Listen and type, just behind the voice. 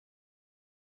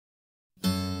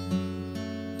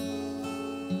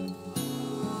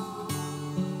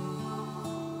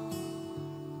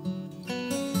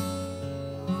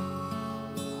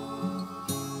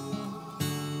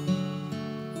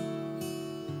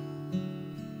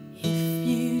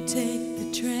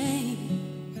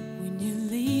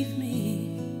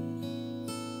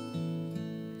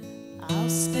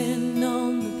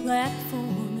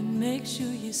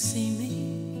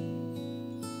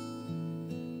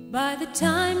By the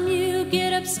time you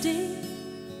get up steam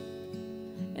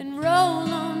and roll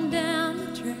on down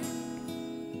the track,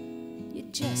 you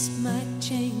just might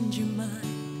change your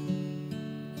mind.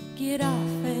 Get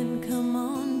off and come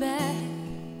on back.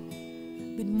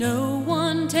 But no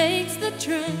one takes the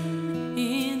train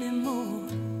anymore.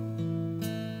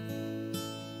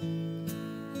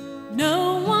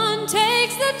 No one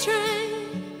takes the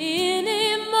train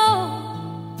anymore.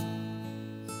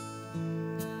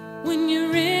 When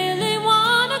you really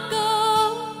wanna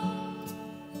go,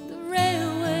 the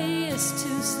railway is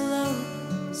too slow.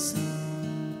 So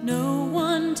no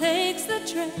one takes the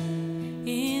train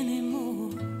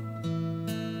anymore.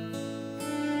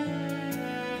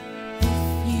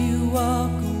 If you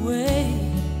walk away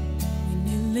when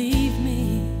you leave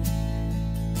me,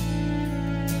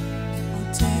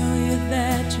 I'll tell you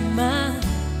that you're mine,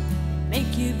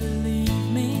 make you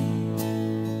believe me.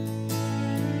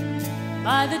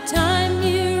 By the time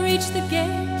you reach the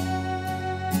gate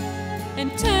and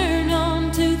turn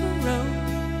onto the road,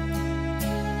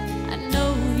 I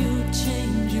know you'll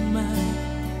change your mind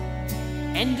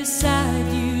and decide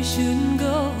you shouldn't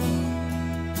go.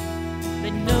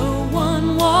 But no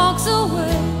one walks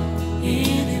away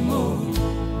anymore.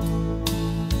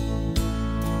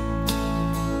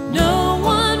 No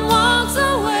one walks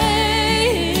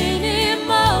away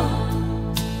anymore.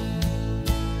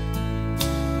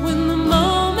 When the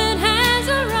moment has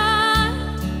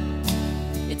arrived,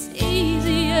 it's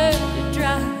easier to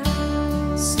drive.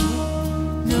 So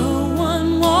no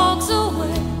one walks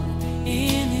away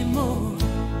anymore.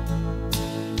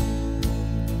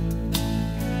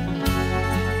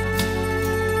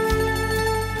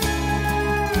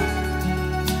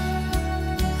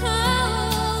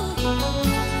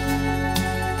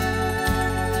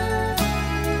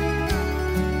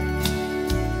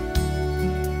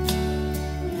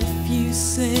 You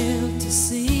sail to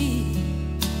sea